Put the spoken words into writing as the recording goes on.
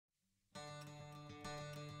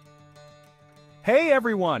Hey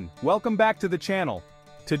everyone! Welcome back to the channel.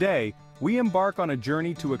 Today, we embark on a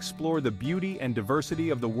journey to explore the beauty and diversity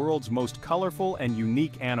of the world's most colorful and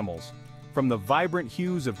unique animals. From the vibrant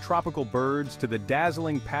hues of tropical birds to the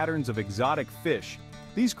dazzling patterns of exotic fish,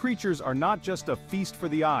 these creatures are not just a feast for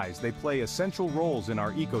the eyes, they play essential roles in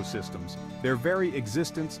our ecosystems, their very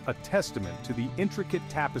existence a testament to the intricate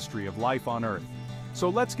tapestry of life on Earth. So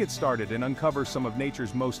let's get started and uncover some of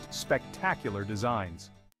nature's most spectacular designs.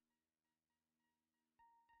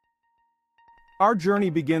 Our journey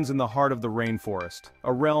begins in the heart of the rainforest,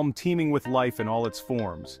 a realm teeming with life in all its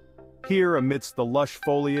forms. Here, amidst the lush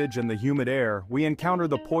foliage and the humid air, we encounter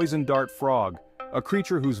the poison dart frog, a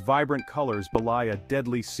creature whose vibrant colors belie a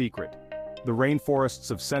deadly secret. The rainforests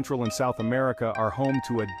of Central and South America are home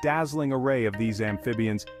to a dazzling array of these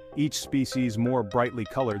amphibians, each species more brightly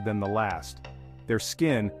colored than the last. Their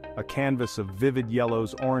skin, a canvas of vivid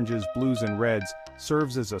yellows, oranges, blues and reds,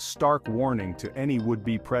 serves as a stark warning to any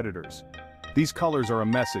would-be predators. These colors are a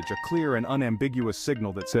message, a clear and unambiguous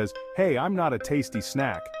signal that says, hey, I'm not a tasty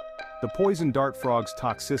snack. The poison dart frog's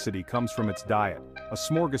toxicity comes from its diet, a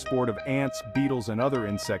smorgasbord of ants, beetles and other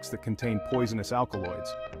insects that contain poisonous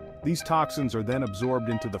alkaloids. These toxins are then absorbed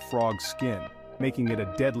into the frog's skin, making it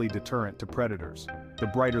a deadly deterrent to predators. The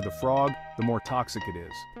brighter the frog, the more toxic it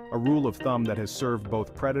is. A rule of thumb that has served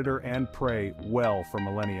both predator and prey well for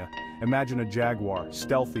millennia. Imagine a jaguar,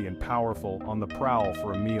 stealthy and powerful, on the prowl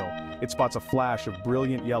for a meal. It spots a flash of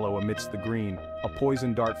brilliant yellow amidst the green, a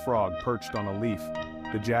poison dart frog perched on a leaf.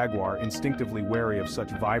 The jaguar, instinctively wary of such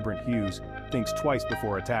vibrant hues, thinks twice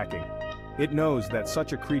before attacking. It knows that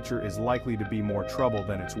such a creature is likely to be more trouble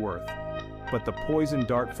than it's worth. But the poison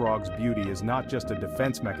dart frog's beauty is not just a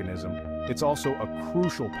defense mechanism, it's also a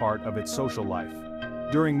crucial part of its social life.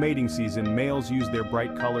 During mating season, males use their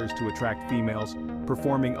bright colors to attract females,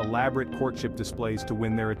 performing elaborate courtship displays to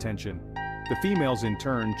win their attention. The females in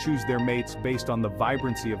turn choose their mates based on the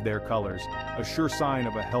vibrancy of their colors, a sure sign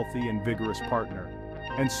of a healthy and vigorous partner.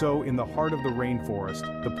 And so, in the heart of the rainforest,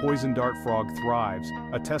 the poison dart frog thrives,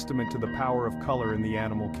 a testament to the power of color in the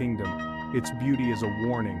animal kingdom. Its beauty is a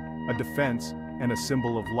warning, a defense, and a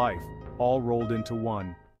symbol of life, all rolled into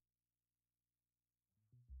one.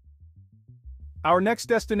 Our next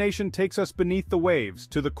destination takes us beneath the waves,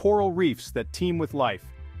 to the coral reefs that teem with life.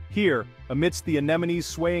 Here, amidst the anemone's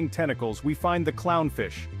swaying tentacles, we find the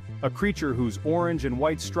clownfish, a creature whose orange and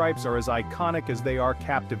white stripes are as iconic as they are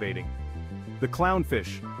captivating. The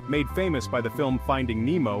clownfish, made famous by the film Finding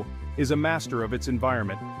Nemo, is a master of its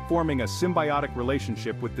environment, forming a symbiotic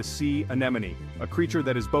relationship with the sea anemone, a creature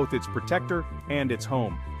that is both its protector and its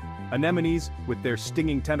home. Anemones, with their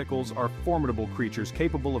stinging tentacles, are formidable creatures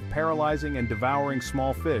capable of paralyzing and devouring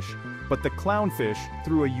small fish, but the clownfish,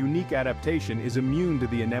 through a unique adaptation, is immune to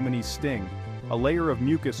the anemone's sting. A layer of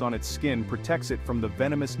mucus on its skin protects it from the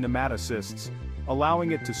venomous nematocysts,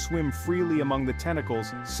 allowing it to swim freely among the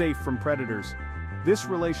tentacles, safe from predators. This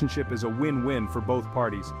relationship is a win-win for both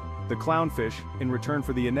parties. The clownfish, in return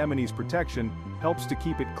for the anemone's protection, helps to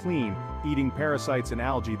keep it clean, eating parasites and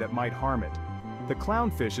algae that might harm it. The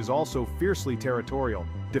clownfish is also fiercely territorial,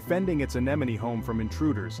 defending its anemone home from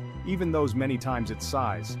intruders, even those many times its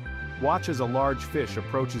size. Watch as a large fish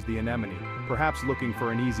approaches the anemone, perhaps looking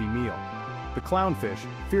for an easy meal. The clownfish,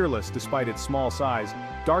 fearless despite its small size,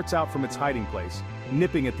 darts out from its hiding place,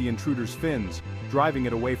 nipping at the intruder's fins, driving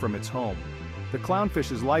it away from its home. The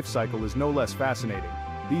clownfish's life cycle is no less fascinating.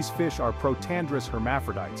 These fish are protandrous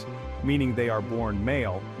hermaphrodites, meaning they are born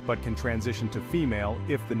male, but can transition to female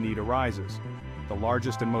if the need arises. The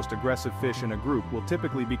largest and most aggressive fish in a group will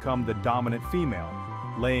typically become the dominant female,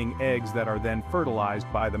 laying eggs that are then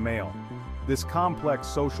fertilized by the male. This complex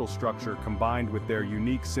social structure, combined with their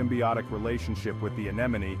unique symbiotic relationship with the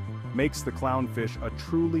anemone, makes the clownfish a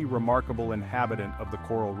truly remarkable inhabitant of the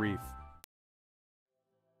coral reef.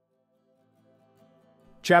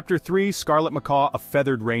 Chapter 3: Scarlet Macaw, a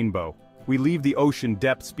Feathered Rainbow. We leave the ocean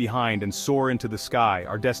depths behind and soar into the sky,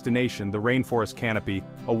 our destination, the rainforest canopy,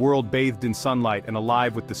 a world bathed in sunlight and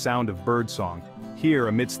alive with the sound of birdsong. Here,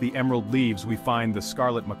 amidst the emerald leaves, we find the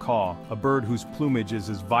scarlet macaw, a bird whose plumage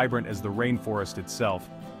is as vibrant as the rainforest itself.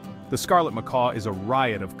 The scarlet macaw is a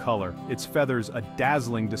riot of color, its feathers a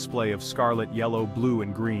dazzling display of scarlet, yellow, blue,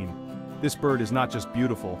 and green. This bird is not just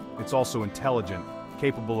beautiful, it's also intelligent,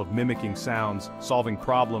 capable of mimicking sounds, solving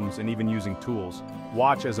problems, and even using tools.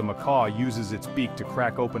 Watch as a macaw uses its beak to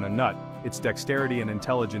crack open a nut, its dexterity and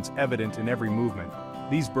intelligence evident in every movement.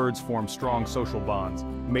 These birds form strong social bonds,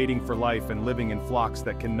 mating for life and living in flocks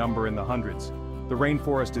that can number in the hundreds. The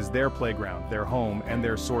rainforest is their playground, their home, and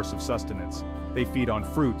their source of sustenance. They feed on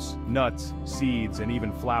fruits, nuts, seeds, and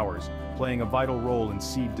even flowers, playing a vital role in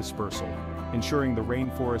seed dispersal. ensuring the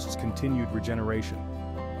rainforest's continued regeneration.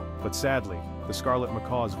 But sadly, the scarlet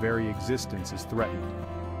macaw's very existence is threatened.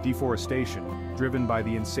 Deforestation, driven by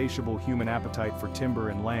the insatiable human appetite for timber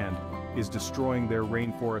and land, is destroying their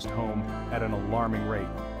rainforest home at an alarming rate.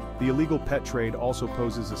 The illegal pet trade also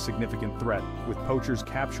poses a significant threat, with poachers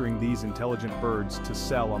capturing these intelligent birds to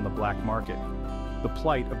sell on the black market. The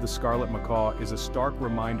plight of the scarlet macaw is a stark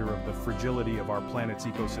reminder of the fragility of our planet's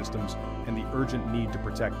ecosystems and the urgent need to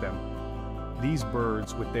protect them. These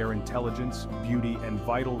birds, with their intelligence, beauty, and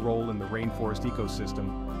vital role in the rainforest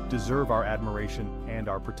ecosystem, deserve our admiration and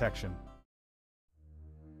our protection.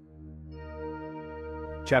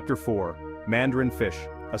 Chapter 4. Mandarin Fish,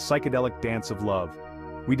 a psychedelic dance of love.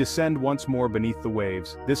 We descend once more beneath the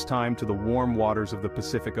waves, this time to the warm waters of the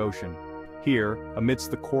Pacific Ocean. Here,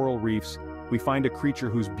 amidst the coral reefs, we find a creature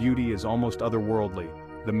whose beauty is almost otherworldly,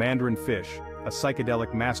 the mandarin fish, a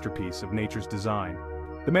psychedelic masterpiece of nature's design.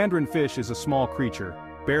 The mandarin fish is a small creature,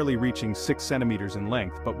 barely reaching 6 centimeters in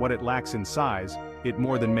length, but what it lacks in size, it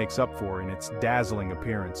more than makes up for in its dazzling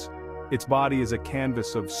appearance. Its body is a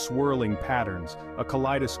canvas of swirling patterns, a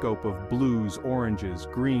kaleidoscope of blues, oranges,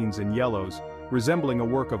 greens, and yellows, resembling a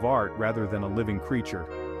work of art rather than a living creature.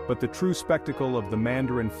 But the true spectacle of the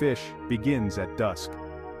mandarin fish begins at dusk.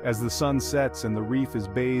 As the sun sets and the reef is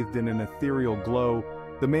bathed in an ethereal glow,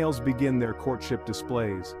 the males begin their courtship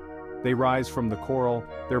displays. They rise from the coral,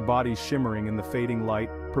 their bodies shimmering in the fading light,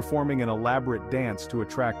 performing an elaborate dance to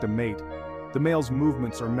attract a mate. The male's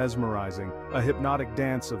movements are mesmerizing, a hypnotic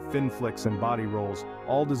dance of fin flicks and body rolls,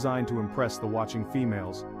 all designed to impress the watching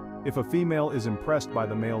females. If a female is impressed by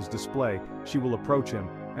the male's display, she will approach him,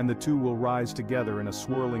 and the two will rise together in a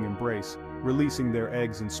swirling embrace, releasing their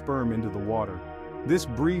eggs and sperm into the water. This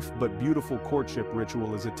brief but beautiful courtship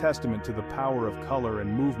ritual is a testament to the power of color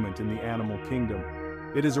and movement in the animal kingdom.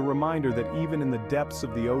 It is a reminder that even in the depths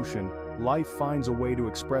of the ocean, life finds a way to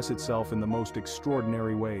express itself in the most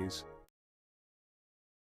extraordinary ways.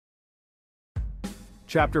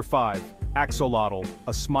 Chapter 5. Axolotl,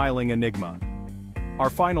 a smiling enigma. Our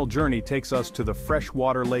final journey takes us to the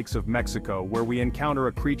freshwater lakes of Mexico, where we encounter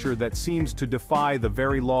a creature that seems to defy the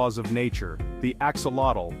very laws of nature, the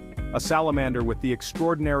axolotl, a salamander with the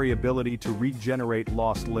extraordinary ability to regenerate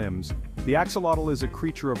lost limbs. The axolotl is a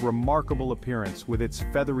creature of remarkable appearance, with its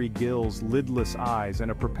feathery gills, lidless eyes,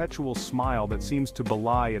 and a perpetual smile that seems to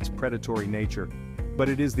belie its predatory nature. But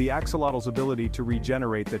it is the axolotl's ability to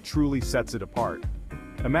regenerate that truly sets it apart.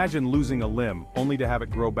 Imagine losing a limb, only to have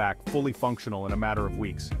it grow back fully functional in a matter of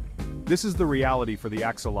weeks. This is the reality for the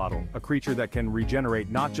axolotl, a creature that can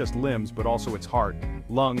regenerate not just limbs but also its heart,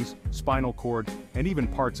 lungs, spinal cord, and even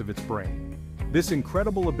parts of its brain. This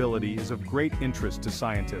incredible ability is of great interest to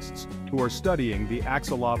scientists, who are studying the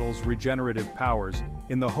axolotl's regenerative powers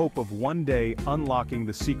in the hope of one day unlocking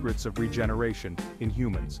the secrets of regeneration in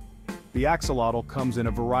humans. The axolotl comes in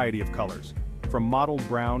a variety of colors, from mottled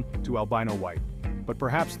brown to albino white. But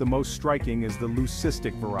perhaps the most striking is the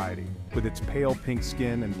leucistic variety, with its pale pink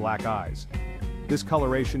skin and black eyes. This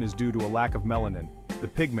coloration is due to a lack of melanin, the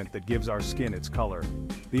pigment that gives our skin its color.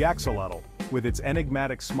 The axolotl, with its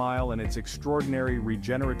enigmatic smile and its extraordinary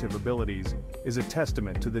regenerative abilities, is a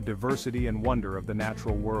testament to the diversity and wonder of the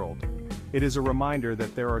natural world. It is a reminder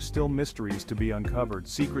that there are still mysteries to be uncovered,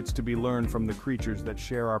 secrets to be learned from the creatures that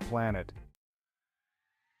share our planet.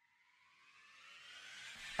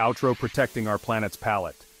 Outro: protecting our planet's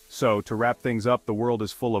palate. So, to wrap things up, the world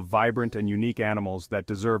is full of vibrant and unique animals that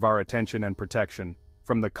deserve our attention and protection.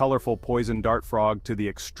 From the colorful poison dart frog to the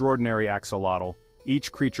extraordinary axolotl,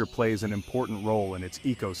 each creature plays an important role in its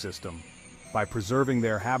ecosystem. By preserving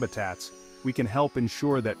their habitats, we can help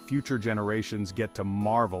ensure that future generations get to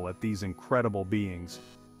marvel at these incredible beings.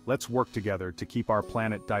 Let's work together to keep our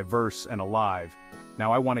planet diverse and alive.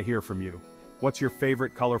 Now I want to hear from you. What's your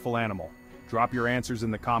favorite colorful animal? Drop your answers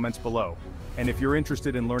in the comments below. And if you're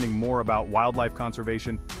interested in learning more about wildlife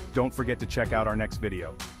conservation, don't forget to check out our next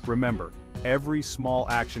video. Remember, every small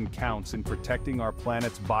action counts in protecting our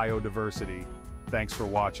planet's biodiversity. Thanks for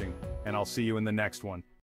watching, and I'll see you in the next one.